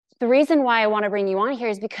The reason why I want to bring you on here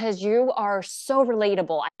is because you are so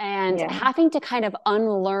relatable and Yeah. having to kind of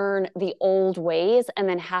unlearn the old ways and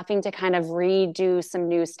then having to kind of redo some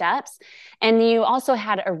new steps. And you also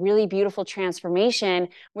had a really beautiful transformation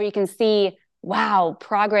where you can see, wow,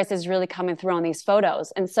 progress is really coming through on these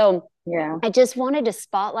photos. And so Yeah. I just wanted to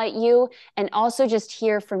spotlight you and also just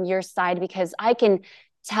hear from your side because I can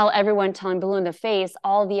tell everyone telling blue in the face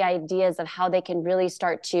all the ideas of how they can really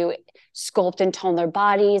start to sculpt and tone their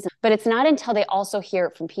bodies. But it's not until they also hear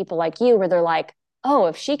it from people like you where they're like, oh,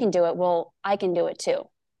 if she can do it, well, I can do it too.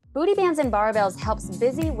 Booty Bands and Barbells helps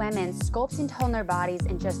busy women sculpt and tone their bodies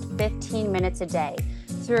in just 15 minutes a day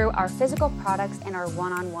through our physical products and our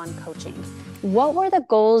one-on-one coaching. What were the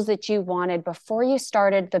goals that you wanted before you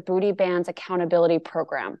started the Booty Bands Accountability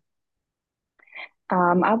Program?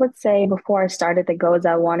 I would say before I started, the goals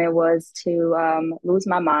I wanted was to lose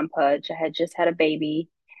my mom pudge. I had just had a baby.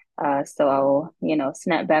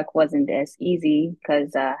 Snapback wasn't as easy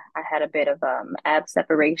because I had a bit of ab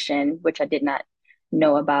separation, which I did not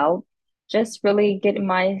know about. Just really getting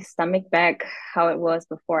my stomach back how it was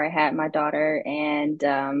before I had my daughter and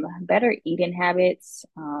better eating habits.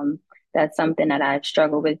 That's something that I've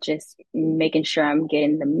struggled with, just making sure I'm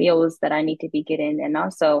getting the meals that I need to be getting, and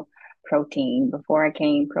also protein. Before I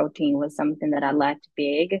came, protein was something that I lacked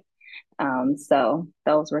big. So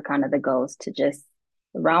those were kind of the goals to just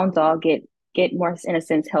round all get more in a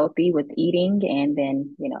sense healthy with eating and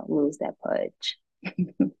then, lose that pudge.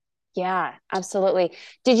 Yeah, absolutely.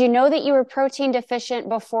 Did you know that you were protein deficient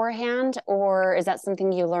beforehand, or is that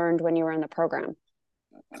something you learned when you were in the program?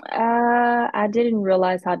 I didn't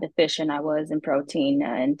realize how deficient I was in protein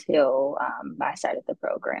until I started the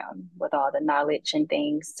program with all the knowledge and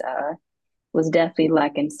things. Was definitely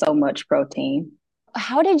lacking so much protein.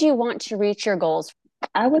 How did you want to reach your goals?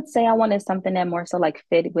 I would say I wanted something that more so like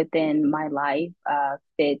fit within my life,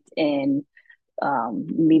 fit in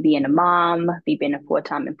me being a mom, me being a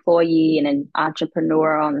full-time employee and an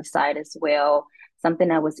entrepreneur on the side as well. Something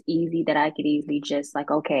that was easy that I could easily just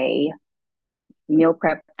like, okay, meal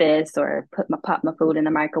prep this or pop my food in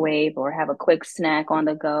the microwave or have a quick snack on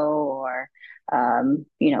the go or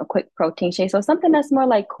quick protein shake. So something that's more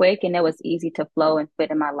like quick and that was easy to flow and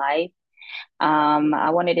fit in my life. I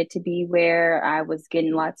wanted it to be where I was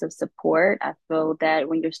getting lots of support. I feel that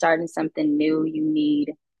when you're starting something new, you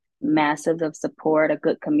need massive of support, a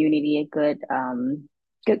good community, a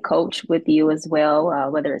good coach with you as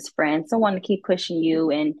well, whether it's friends, someone to keep pushing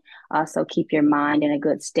you and also keep your mind in a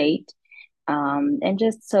good state. And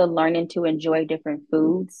just to learning to enjoy different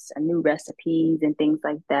foods, new recipes, and things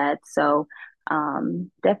like that. So,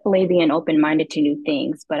 definitely being open minded to new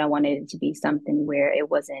things, but I wanted it to be something where it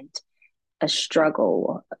wasn't a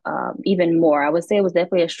struggle, even more. I would say it was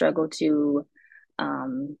definitely a struggle to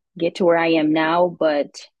get to where I am now, but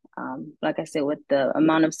like I said, with the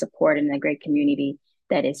amount of support and the great community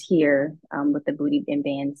that is here with the Booty and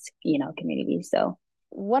Bands, community. So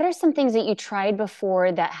What are some things that you tried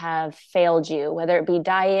before that have failed you, whether it be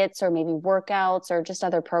diets or maybe workouts or just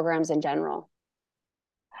other programs in general?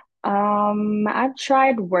 I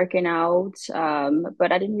tried working out,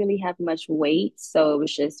 but I didn't really have much weight, so it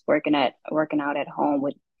was just working out at home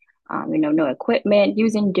with, no equipment,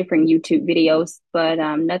 using different YouTube videos, but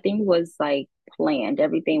nothing was like planned.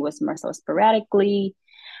 Everything was more so sporadically.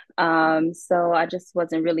 So I just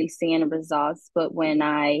wasn't really seeing results. But when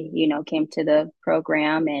I, came to the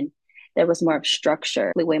program and there was more of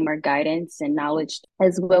structure, way more guidance and knowledge,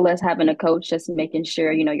 as well as having a coach, just making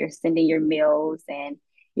sure, you're sending your meals and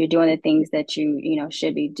you're doing the things that you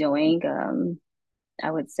should be doing.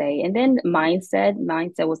 I would say. And then mindset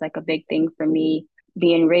was like a big thing for me,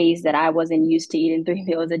 being raised that I wasn't used to eating 3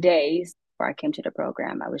 meals a day. Before I came to the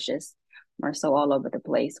program, I was just more so all over the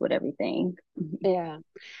place with everything. Yeah.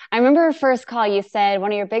 I remember our first call, you said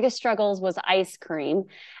one of your biggest struggles was ice cream.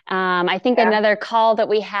 I think Yeah. another call that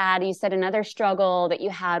we had, you said another struggle that you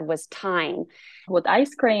had was time. With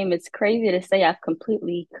ice cream, it's crazy to say I've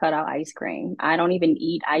completely cut out ice cream. I don't even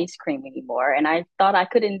eat ice cream anymore. And I thought I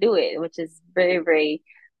couldn't do it, which is very, very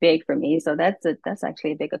big for me. So that's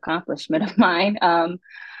actually a big accomplishment of mine.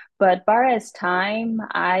 But far as time,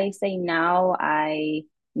 I say now I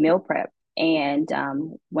meal prep. And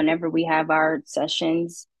whenever we have our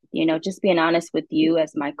sessions, just being honest with you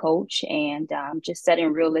as my coach and just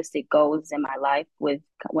setting realistic goals in my life with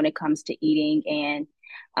when it comes to eating. And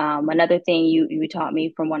another thing you taught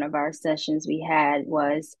me from one of our sessions we had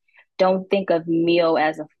was don't think of meal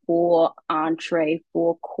as a full entree,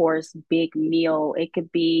 full course, big meal. It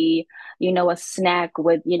could be, a snack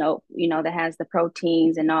with, that has the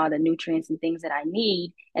proteins and all the nutrients and things that I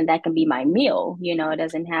need. And that can be my meal. It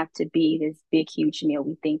doesn't have to be this big, huge meal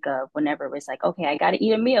we think of whenever it's like, okay, I got to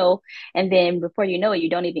eat a meal. And then before you know it, you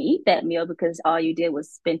don't even eat that meal because all you did was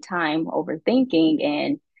spend time overthinking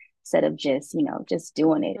and instead of just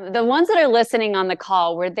doing it. The ones that are listening on the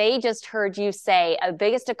call, where they just heard you say a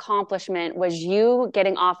biggest accomplishment was you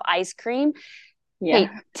getting off ice cream. Yeah. Hey,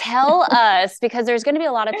 tell us, because there's going to be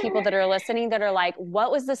a lot of people that are listening that are like,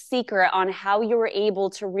 what was the secret on how you were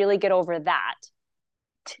able to really get over that?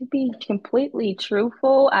 To be completely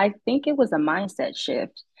truthful, I think it was a mindset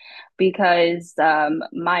shift because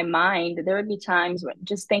my mind, there would be times when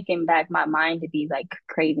just thinking back, my mind to be like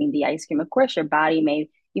craving the ice cream. Of course, your body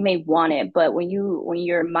you may want it, but when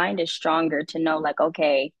your mind is stronger to know like,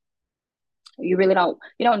 okay, you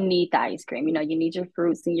don't need the ice cream. You need your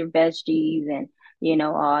fruits and your veggies and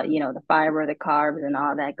the fiber, the carbs and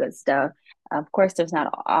all that good stuff. Of course, there's not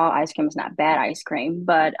all ice cream is not bad ice cream,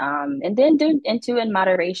 but and then do into in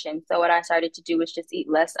moderation. So what I started to do was just eat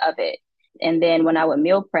less of it. And then when I would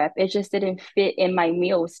meal prep, it just didn't fit in my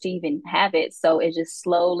meals to even have it. So it just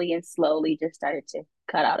slowly and slowly just started to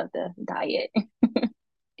cut out of the diet.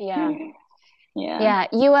 Yeah. Yeah. Yeah,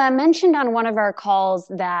 you mentioned on one of our calls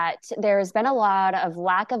that there's been a lot of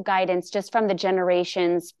lack of guidance just from the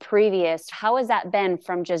generations previous. How has that been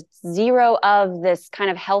from just zero of this kind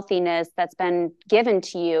of healthiness that's been given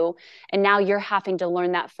to you, and now you're having to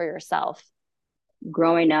learn that for yourself?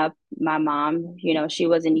 Growing up, my mom, she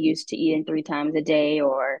wasn't used to eating 3 times a day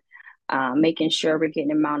or making sure we're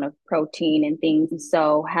getting amount of protein and things.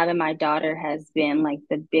 So having my daughter has been like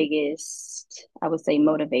the biggest, I would say,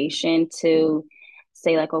 motivation to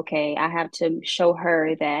say like, okay, I have to show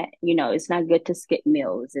her that, it's not good to skip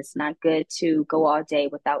meals. It's not good to go all day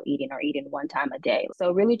without eating or eating 1 time a day.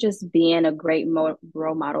 So really just being a great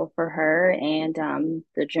role model for her and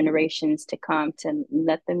the generations to come to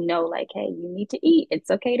let them know like, hey, you need to eat. It's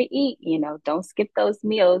okay to eat, don't skip those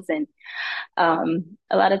meals. And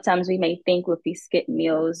a lot of times we may think if we skip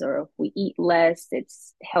meals or if we eat less,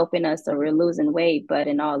 it's helping us or we're losing weight, but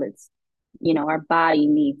in all it's our body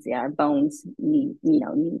needs it, our bones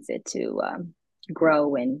needs it to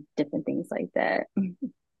grow and different things like that.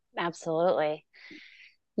 Absolutely.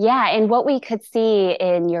 Yeah, and what we could see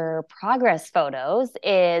in your progress photos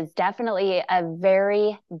is definitely a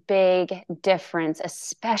very big difference,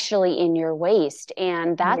 especially in your waist.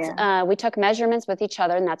 And that's, Yeah. we took measurements with each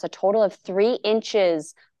other, and that's a total of 3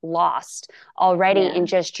 inches lost already Yeah. in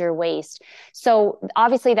just your waist. So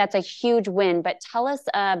obviously that's a huge win, but tell us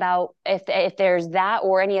about if there's that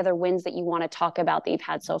or any other wins that you want to talk about that you've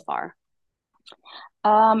had so far.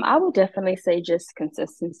 I would definitely say just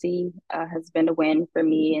consistency has been a win for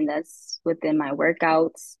me, and that's within my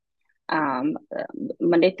workouts.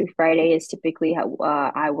 Monday through Friday is typically how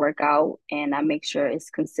I work out, and I make sure it's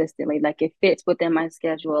consistently like it fits within my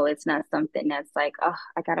schedule. It's not something that's like, oh,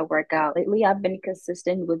 I gotta work out. Lately, I've been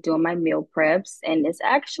consistent with doing my meal preps, and it's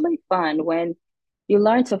actually fun when you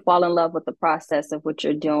learn to fall in love with the process of what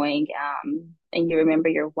you're doing, and you remember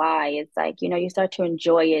your why. It's like, you start to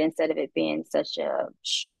enjoy it instead of it being such a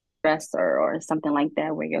stressor or something like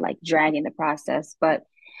that where you're like dragging the process. But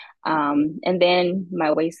and then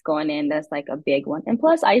my waist going in, that's like a big one. And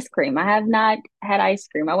plus ice cream. I have not had ice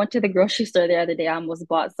cream. I went to the grocery store the other day. I almost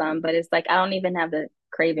bought some, but it's like I don't even have the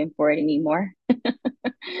craving for it anymore.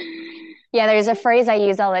 Yeah, there's a phrase I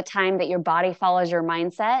use all the time that your body follows your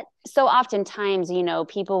mindset. So oftentimes,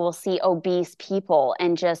 people will see obese people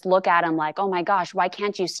and just look at them like, oh my gosh, why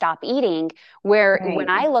can't you stop eating? Where when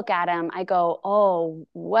Right. I look at them, I go, oh,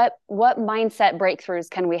 what mindset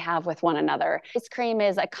breakthroughs can we have with one another? Ice cream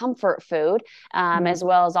is a comfort food, as Mhm.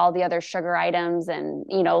 well as all the other sugar items and,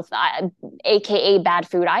 AKA bad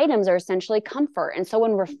food items are essentially comfort. And so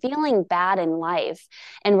when we're feeling bad in life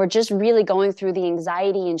and we're just really going through the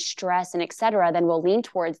anxiety and stress and et cetera, then we'll lean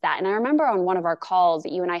towards that. And I remember on one of our calls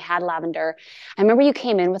that you and I had, Lavender, I remember you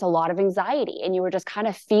came in with a lot of anxiety and you were just kind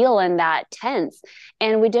of feeling that tense.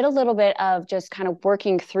 And we did a little bit of just kind of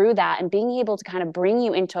working through that and being able to kind of bring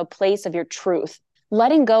you into a place of your truth,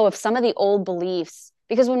 letting go of some of the old beliefs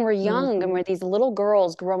Because when we're young and Mm-hmm. we're these little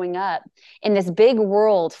girls growing up in this big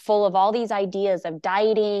world full of all these ideas of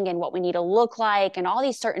dieting and what we need to look like and all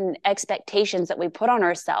these certain expectations that we put on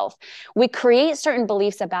ourselves, we create certain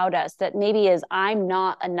beliefs about us that maybe is I'm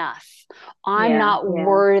not enough, I'm Yeah, not yeah,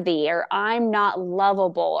 worthy, or I'm not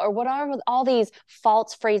lovable, or whatever all these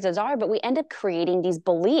false phrases are. But we end up creating these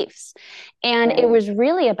beliefs. And it right. was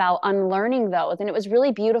really about unlearning those. And it was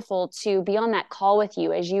really beautiful to be on that call with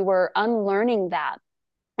you as you were unlearning that.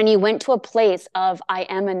 And you went to a place of, I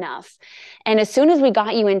am enough. And as soon as we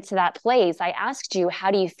got you into that place, I asked you, how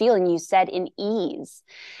do you feel? And you said, in ease.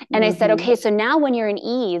 And I said, Mm-hmm. okay, so now when you're in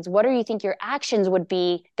ease, what do you think your actions would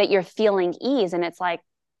be that you're feeling ease? And it's like,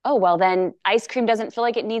 oh, well, then ice cream doesn't feel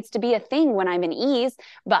like it needs to be a thing when I'm in ease,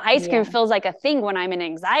 but ice cream Yeah, feels like a thing when I'm in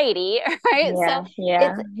anxiety, right? So yeah,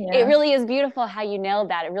 yeah, it's, it yeah. really is beautiful how you nailed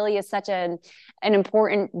that. It really is such an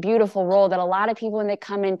important, beautiful role that a lot of people, when they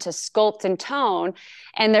come in to sculpt and tone,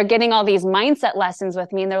 and they're getting all these mindset lessons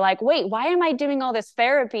with me, and they're like, wait, why am I doing all this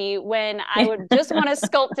therapy when I would just want to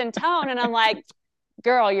sculpt and tone? And I'm like,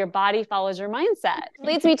 girl, your body follows your mindset.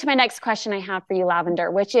 Leads me to my next question I have for you, Lavender,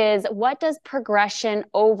 which is, what does progression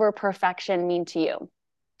over perfection mean to you?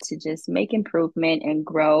 To just make improvement and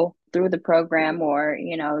grow through the program, or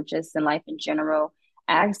just in life in general,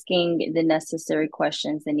 asking the necessary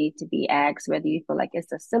questions that need to be asked, whether you feel like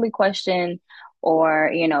it's a silly question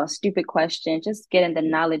or stupid question. Just getting the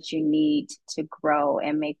knowledge you need to grow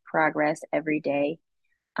and make progress every day.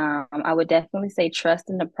 I would definitely say trust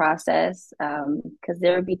in the process, because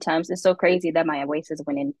there would be times it's so crazy that my waist is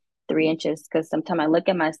winning 3 inches, because sometimes I look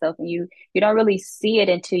at myself and you don't really see it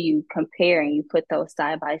until you compare and you put those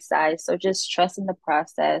side by side. So just trust in the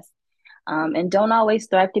process, and don't always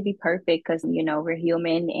strive to be perfect, because we're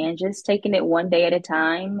human, and just taking it one day at a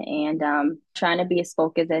time, and trying to be as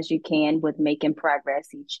focused as you can with making progress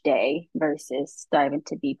each day versus striving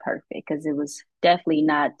to be perfect, because it was definitely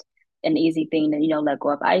not an easy thing to let go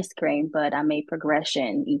of ice cream, but I made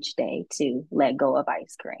progression each day to let go of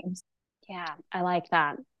ice creams. Yeah, I like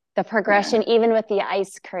that. The Yeah, progression, even with the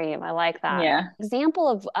ice cream, I like that. yeah.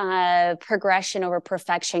 Example of progression over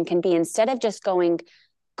perfection can be, instead of just going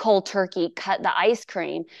cold turkey, cut the ice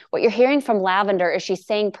cream. What you're hearing from Lavender is she's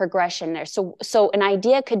saying progression there. So an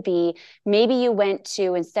idea could be, maybe you went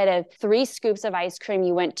to, instead of 3 scoops of ice cream,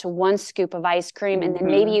 you went to 1 scoop of ice cream, and then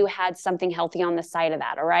maybe Mm-hmm. you had something healthy on the side of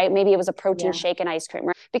that. All right. Maybe it was a protein Yeah, shake and ice cream,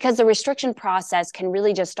 right? Because the restriction process can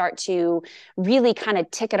really just start to really kind of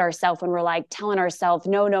ticket ourselves when we're like telling ourselves,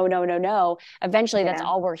 no, no, no, no, no. Eventually, that's yeah.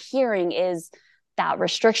 all we're hearing is that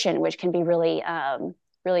restriction, which can be really,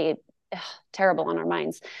 really ugh, terrible on our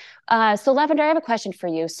minds. So, Lavender, I have a question for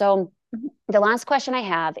you. So, the last question I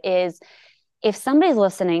have is, if somebody's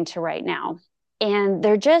listening to right now and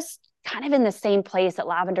they're just kind of in the same place that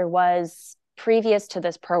Lavender was previous to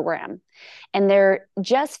this program, and they're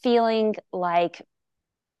just feeling like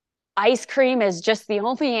ice cream is just the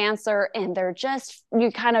only answer, and they're just, you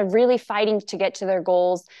kind of really fighting to get to their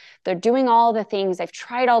goals, they're doing all the things, they've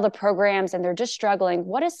tried all the programs, and they're just struggling,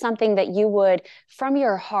 what is something that you would, from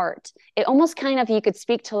your heart, it almost kind of, you could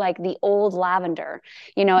speak to like the old Lavender,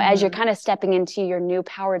 as you're Mm-hmm. kind of stepping into your new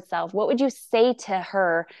powered self, what would you say to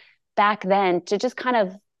her back then to just kind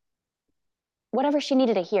of whatever she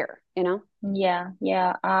needed to hear? Yeah,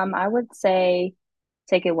 yeah. I would say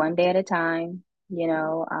take it one day at a time,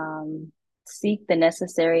 seek the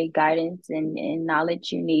necessary guidance and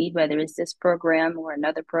knowledge you need, whether it's this program or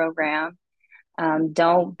another program.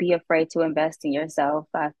 Don't be afraid to invest in yourself.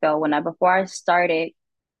 I felt before I started,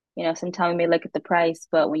 sometimes you may look at the price,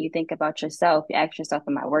 but when you think about yourself, you ask yourself,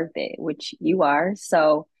 am I worth it? Which you are.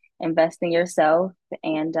 So invest in yourself,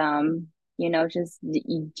 and just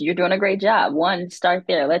you're doing a great job. One, start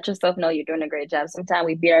there. Let yourself know you're doing a great job. Sometimes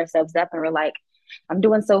we beat ourselves up and we're like, I'm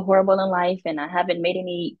doing so horrible in life and I haven't made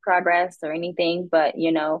any progress or anything, but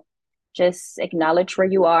just acknowledge where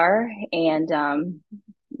you are, and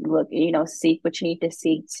look, seek what you need to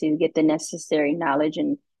seek to get the necessary knowledge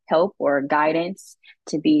and help or guidance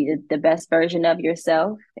to be the best version of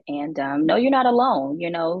yourself. And know you're not alone.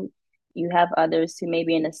 You have others who may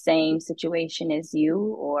be in the same situation as you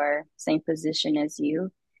or same position as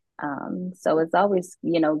you. So it's always,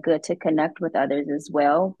 good to connect with others as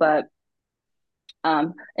well. But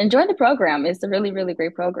enjoy the program. It's a really, really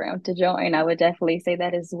great program to join. I would definitely say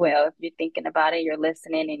that as well. If you're thinking about it, you're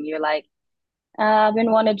listening and you're like, I've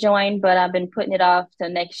been wanting to join, but I've been putting it off to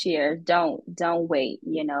next year. Don't wait.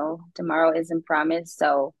 Tomorrow isn't promised.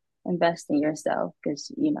 So invest in yourself,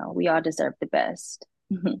 because we all deserve the best.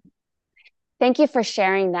 Thank you for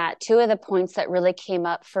sharing that. Two of the points that really came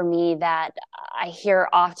up for me that I hear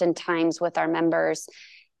oftentimes with our members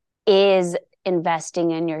is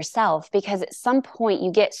investing in yourself, because at some point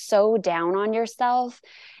you get so down on yourself.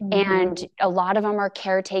 And a lot of them are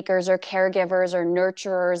caretakers or caregivers or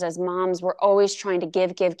nurturers. As moms, we're always trying to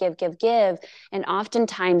give. And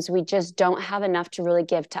oftentimes we just don't have enough to really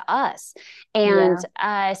give to us. And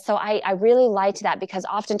so I really liked that, because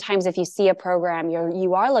oftentimes if you see a program,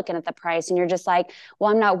 you are looking at the price and you're just like,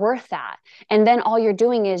 well, I'm not worth that. And then all you're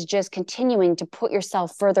doing is just continuing to put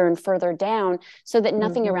yourself further and further down so that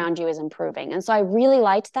nothing around you is improving. And so I really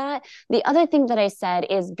liked that. The other thing that I said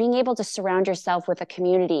is being able to surround yourself with a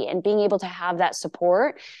community and being able to have that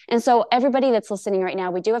support. And so everybody that's listening right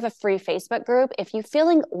now, we do have a free Facebook group. If you're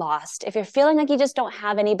feeling lost, if you're feeling like you just don't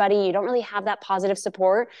have anybody, you don't really have that positive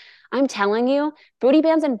support, I'm telling you, Booty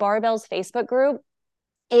Bands and Barbells Facebook group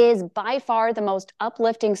is by far the most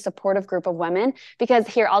uplifting, supportive group of women. Because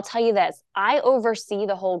here, I'll tell you this, I oversee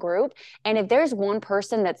the whole group. And if there's one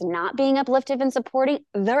person that's not being uplifted and supporting,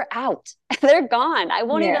 they're out. They're gone. I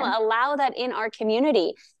won't even allow that in our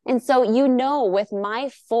community. And so, with my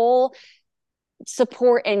full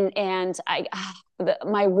support and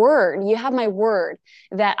my word, you have my word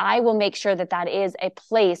that I will make sure that is a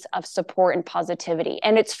place of support and positivity,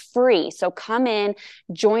 and it's free. So come in,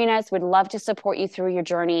 join us. We'd love to support you through your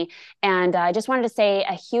journey. And I just wanted to say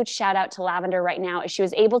a huge shout out to Lavender right now. She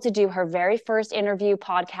was able to do her very first interview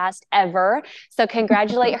podcast ever. So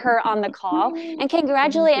congratulate her on the call, and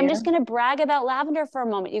I'm just going to brag about Lavender for a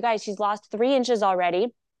moment. You guys, she's lost 3 inches already.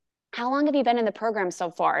 How long have you been in the program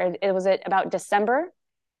so far? Was it about December?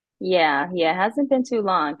 Yeah, it hasn't been too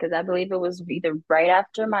long, because I believe it was either right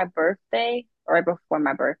after my birthday or right before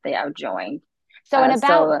my birthday I joined. So in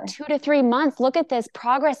about 2 to 3 months, look at this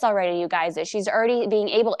progress already, you guys. She's already being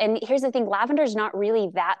able, and here's the thing, Lavender's not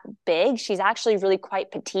really that big. She's actually really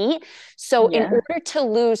quite petite. So in order to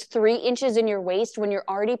lose 3 inches in your waist when you're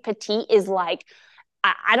already petite is like,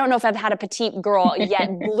 I don't know if I've had a petite girl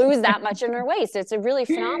yet lose that much in her waist. It's really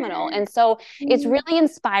phenomenal. And so it's really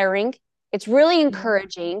inspiring. It's really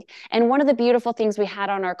encouraging. And one of the beautiful things we had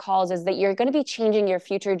on our calls is that you're going to be changing your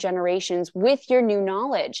future generations with your new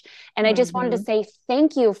knowledge. And I just wanted to say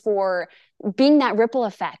thank you for being that ripple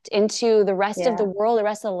effect into the rest of the world, the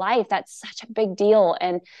rest of life. That's such a big deal.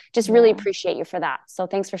 And just really appreciate you for that. So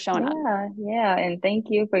thanks for showing up. Yeah. And thank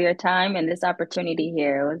you for your time and this opportunity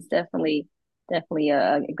here. It was definitely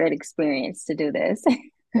a great experience to do this.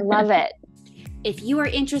 Love it. If you are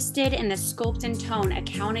interested in the Sculpt and Tone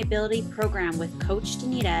Accountability Program with Coach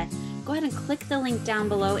Danita, go ahead and click the link down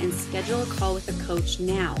below and schedule a call with a coach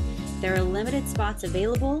now. There are limited spots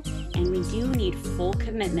available, and we do need full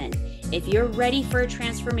commitment. If you're ready for a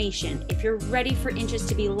transformation, if you're ready for inches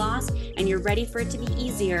to be lost, and you're ready for it to be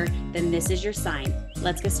easier, then this is your sign.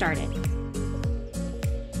 Let's get started.